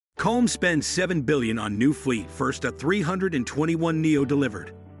KLM spends $7 billion on new fleet, first A321neo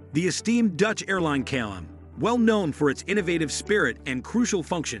delivered. The esteemed Dutch airline KLM, well known for its innovative spirit and crucial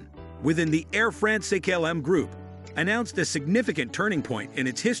function within the Air France-KLM Group, announced a significant turning point in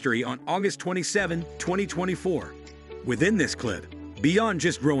its history on August 27, 2024. Within this clip, beyond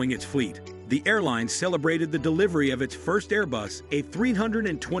just growing its fleet, the airline celebrated the delivery of its first Airbus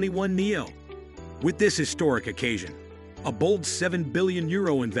A321neo. With this historic occasion, a bold €7 billion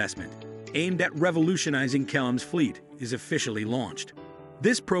investment aimed at revolutionizing KLM's fleet is officially launched.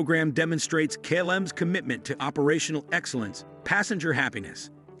 This program demonstrates KLM's commitment to operational excellence, passenger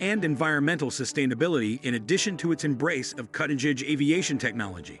happiness, and environmental sustainability in addition to its embrace of cutting-edge aviation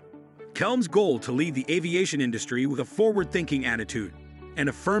technology. KLM's goal to lead the aviation industry with a forward-thinking attitude and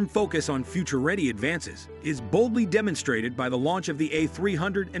a firm focus on future-ready advances is boldly demonstrated by the launch of the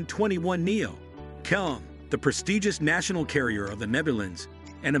A321neo. KLM, the prestigious national carrier of the Netherlands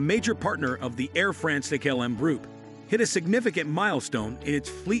and a major partner of the Air France-KLM Group, hit a significant milestone in its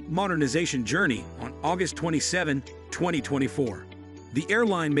fleet modernization journey on August 27, 2024. The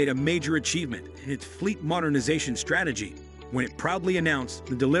airline made a major achievement in its fleet modernization strategy when it proudly announced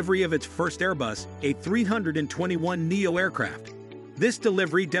the delivery of its first Airbus A321neo aircraft. This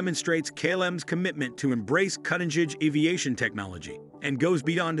delivery demonstrates KLM's commitment to embrace cutting-edge aviation technology and goes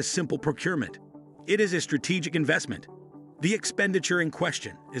beyond a simple procurement. It is a strategic investment. The expenditure in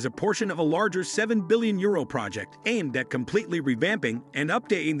question is a portion of a larger €7 billion project aimed at completely revamping and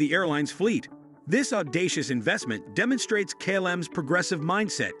updating the airline's fleet. This audacious investment demonstrates KLM's progressive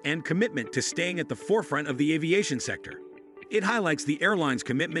mindset and commitment to staying at the forefront of the aviation sector. It highlights the airline's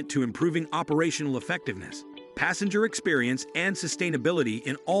commitment to improving operational effectiveness, passenger experience, and sustainability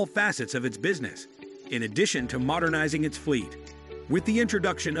in all facets of its business, in addition to modernizing its fleet. With the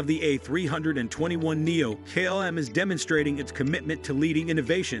introduction of the A321neo, KLM is demonstrating its commitment to leading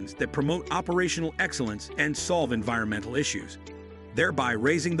innovations that promote operational excellence and solve environmental issues, thereby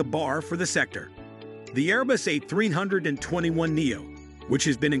raising the bar for the sector. The Airbus A321neo, which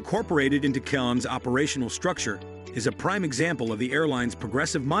has been incorporated into KLM's operational structure, is a prime example of the airline's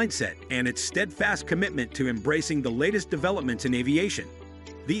progressive mindset and its steadfast commitment to embracing the latest developments in aviation.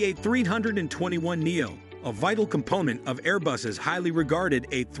 The A321neo, a vital component of Airbus's highly regarded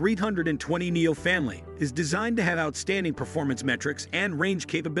A320neo family, is designed to have outstanding performance metrics and range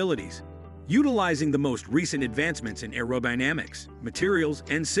capabilities. Utilizing the most recent advancements in aerodynamics, materials,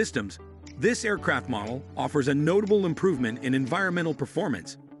 and systems, this aircraft model offers a notable improvement in environmental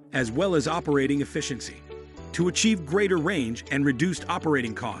performance, as well as operating efficiency, to achieve greater range and reduced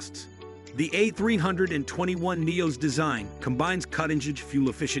operating costs. The A321neo's design combines cutting-edge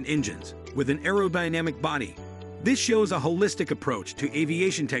fuel-efficient engines with an aerodynamic body. This shows a holistic approach to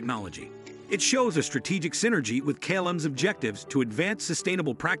aviation technology. It shows a strategic synergy with KLM's objectives to advance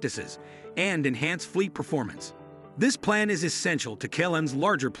sustainable practices and enhance fleet performance. This plan is essential to KLM's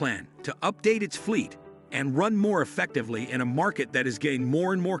larger plan to update its fleet and run more effectively in a market that is getting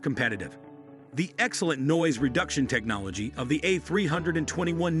more and more competitive. The excellent noise reduction technology of the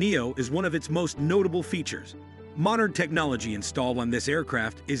A321neo is one of its most notable features. Modern technology installed on this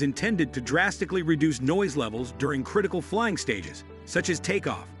aircraft is intended to drastically reduce noise levels during critical flying stages, such as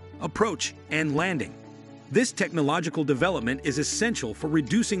takeoff, approach, and landing. This technological development is essential for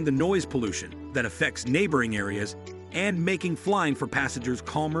reducing the noise pollution that affects neighboring areas and making flying for passengers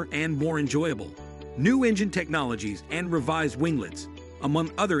calmer and more enjoyable. New engine technologies and revised winglets, among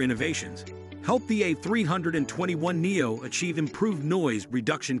other innovations, help the A321neo achieve improved noise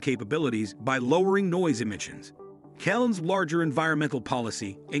reduction capabilities by lowering noise emissions. KLM's larger environmental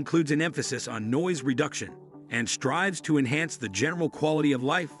policy includes an emphasis on noise reduction and strives to enhance the general quality of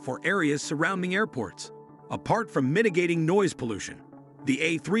life for areas surrounding airports. Apart from mitigating noise pollution, the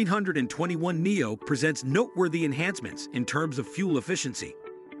A321neo presents noteworthy enhancements in terms of fuel efficiency,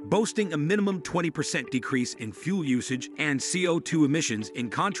 boasting a minimum 20% decrease in fuel usage and CO2 emissions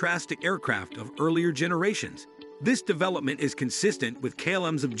in contrast to aircraft of earlier generations. This development is consistent with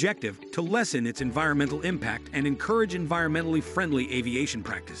KLM's objective to lessen its environmental impact and encourage environmentally friendly aviation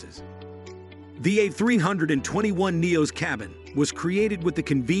practices. The A321neo's cabin was created with the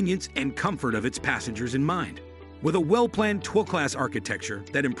convenience and comfort of its passengers in mind. With a well-planned 12-class architecture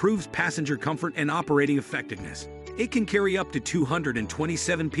that improves passenger comfort and operating effectiveness, it can carry up to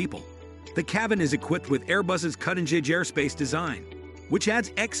 227 people. The cabin is equipped with Airbus's cutting-edge airspace design, which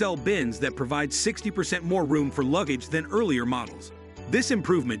adds XL bins that provide 60% more room for luggage than earlier models. This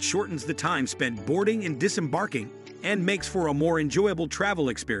improvement shortens the time spent boarding and disembarking and makes for a more enjoyable travel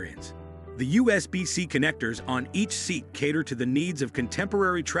experience. The USB-C connectors on each seat cater to the needs of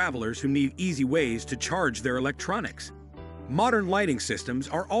contemporary travelers who need easy ways to charge their electronics. Modern lighting systems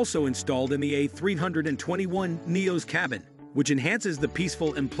are also installed in the A321neo's cabin, which enhances the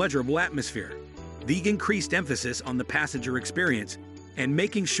peaceful and pleasurable atmosphere. The increased emphasis on the passenger experience and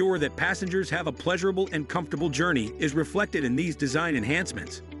making sure that passengers have a pleasurable and comfortable journey is reflected in these design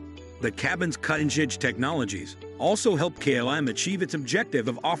enhancements. The cabin's cutting-edge technologies also help KLM achieve its objective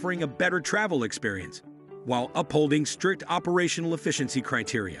of offering a better travel experience, while upholding strict operational efficiency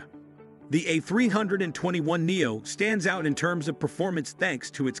criteria. The A321neo stands out in terms of performance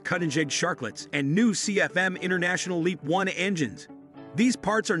thanks to its cutting-edge sharklets and new CFM International LEAP 1 engines. These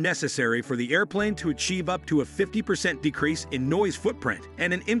parts are necessary for the airplane to achieve up to a 50% decrease in noise footprint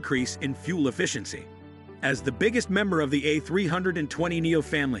and an increase in fuel efficiency. As the biggest member of the A320neo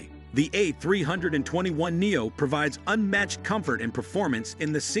family, the A321neo provides unmatched comfort and performance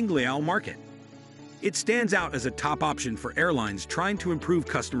in the single-aisle market. It stands out as a top option for airlines trying to improve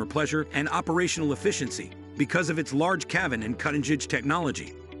customer pleasure and operational efficiency because of its large cabin and cutting-edge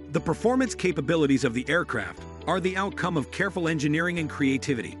technology. The performance capabilities of the aircraft are the outcome of careful engineering and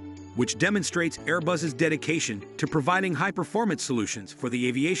creativity, which demonstrates Airbus's dedication to providing high-performance solutions for the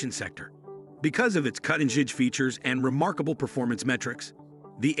aviation sector. Because of its cutting-edge features and remarkable performance metrics,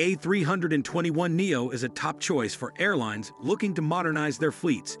 the A321neo is a top choice for airlines looking to modernize their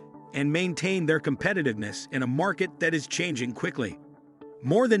fleets and maintain their competitiveness in a market that is changing quickly.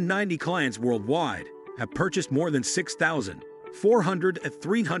 More than 90 clients worldwide have purchased more than 6,400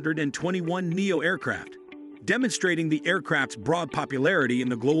 A321neo aircraft, demonstrating the aircraft's broad popularity in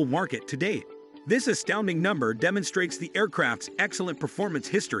the global market to date. This astounding number demonstrates the aircraft's excellent performance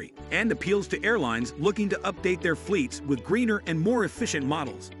history and appeals to airlines looking to update their fleets with greener and more efficient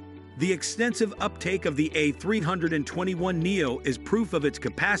models. The extensive uptake of the A321neo is proof of its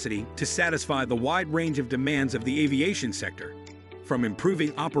capacity to satisfy the wide range of demands of the aviation sector, from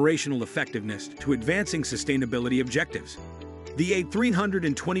improving operational effectiveness to advancing sustainability objectives. The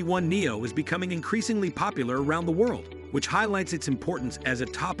A321neo is becoming increasingly popular around the world, which highlights its importance as a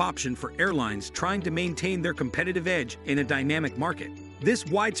top option for airlines trying to maintain their competitive edge in a dynamic market. This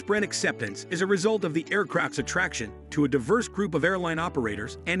widespread acceptance is a result of the aircraft's attraction to a diverse group of airline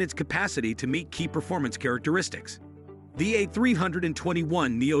operators and its capacity to meet key performance characteristics. The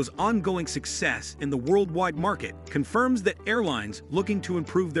A321neo's ongoing success in the worldwide market confirms that airlines looking to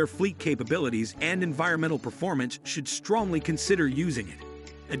improve their fleet capabilities and environmental performance should strongly consider using it.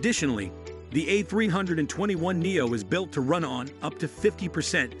 Additionally, the A321neo is built to run on up to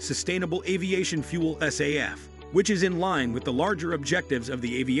 50% Sustainable Aviation Fuel (SAF), which is in line with the larger objectives of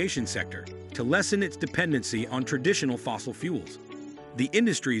the aviation sector to lessen its dependency on traditional fossil fuels. The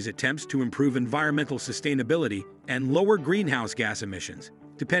industry's attempts to improve environmental sustainability and lower greenhouse gas emissions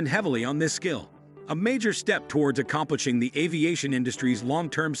depend heavily on this skill. A major step towards accomplishing the aviation industry's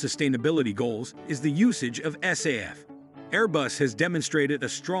long-term sustainability goals is the usage of SAF. Airbus has demonstrated a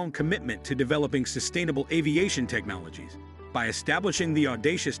strong commitment to developing sustainable aviation technologies by establishing the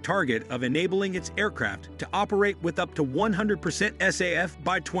audacious target of enabling its aircraft to operate with up to 100% SAF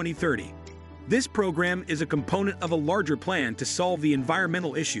by 2030. This program is a component of a larger plan to solve the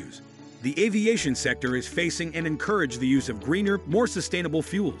environmental issues the aviation sector is facing and encourage the use of greener, more sustainable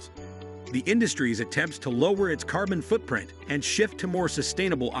fuels. The industry's attempts to lower its carbon footprint and shift to more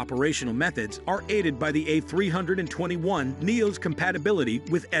sustainable operational methods are aided by the A321neo's compatibility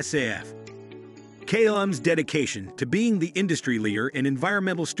with SAF. KLM's dedication to being the industry leader in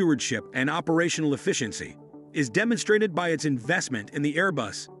environmental stewardship and operational efficiency is demonstrated by its investment in the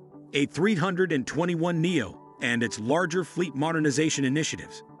Airbus A321neo and its larger fleet modernization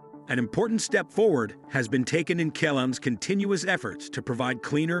initiatives. An important step forward has been taken in KLM's continuous efforts to provide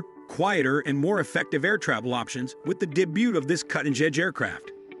cleaner, quieter, and more effective air travel options with the debut of this cutting-edge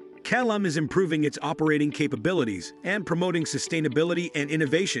aircraft. KLM is improving its operating capabilities and promoting sustainability and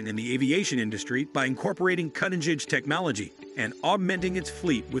innovation in the aviation industry by incorporating cutting-edge technology and augmenting its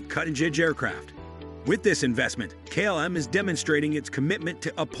fleet with cutting-edge aircraft. With this investment, KLM is demonstrating its commitment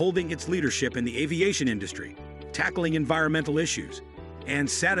to upholding its leadership in the aviation industry, tackling environmental issues, and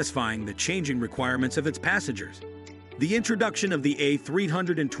satisfying the changing requirements of its passengers. The introduction of the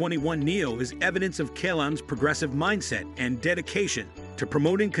A321neo is evidence of KLM's progressive mindset and dedication to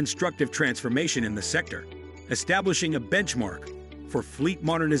promoting constructive transformation in the sector, establishing a benchmark for fleet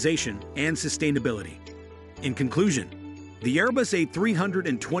modernization and sustainability. In conclusion, the Airbus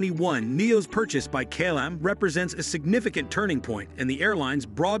A321neo's purchase by KLM represents a significant turning point in the airline's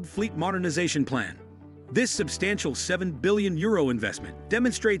broad fleet modernization plan. This substantial €7 billion investment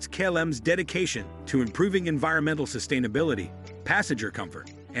demonstrates KLM's dedication to improving environmental sustainability, passenger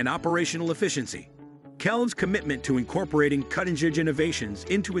comfort, and operational efficiency. KLM's commitment to incorporating cutting-edge innovations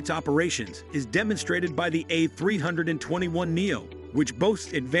into its operations is demonstrated by the A321neo, which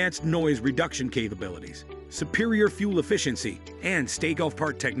boasts advanced noise reduction capabilities, superior fuel efficiency, and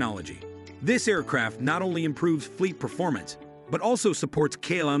state-of-the-art technology. This aircraft not only improves fleet performance, but also supports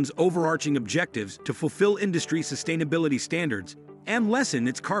KLM's overarching objectives to fulfill industry sustainability standards and lessen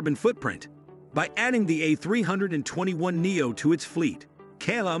its carbon footprint. By adding the A321neo to its fleet,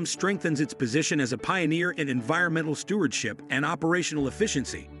 KLM strengthens its position as a pioneer in environmental stewardship and operational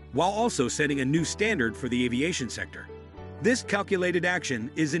efficiency, while also setting a new standard for the aviation sector. This calculated action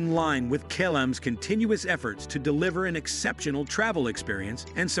is in line with KLM's continuous efforts to deliver an exceptional travel experience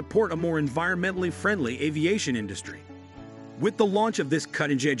and support a more environmentally friendly aviation industry. With the launch of this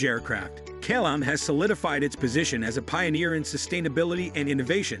cutting-edge aircraft, KLM has solidified its position as a pioneer in sustainability and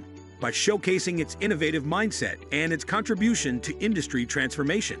innovation by showcasing its innovative mindset and its contribution to industry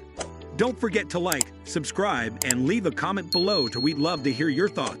transformation. Don't forget to like, subscribe, and leave a comment below. We'd love to hear your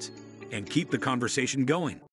thoughts and keep the conversation going.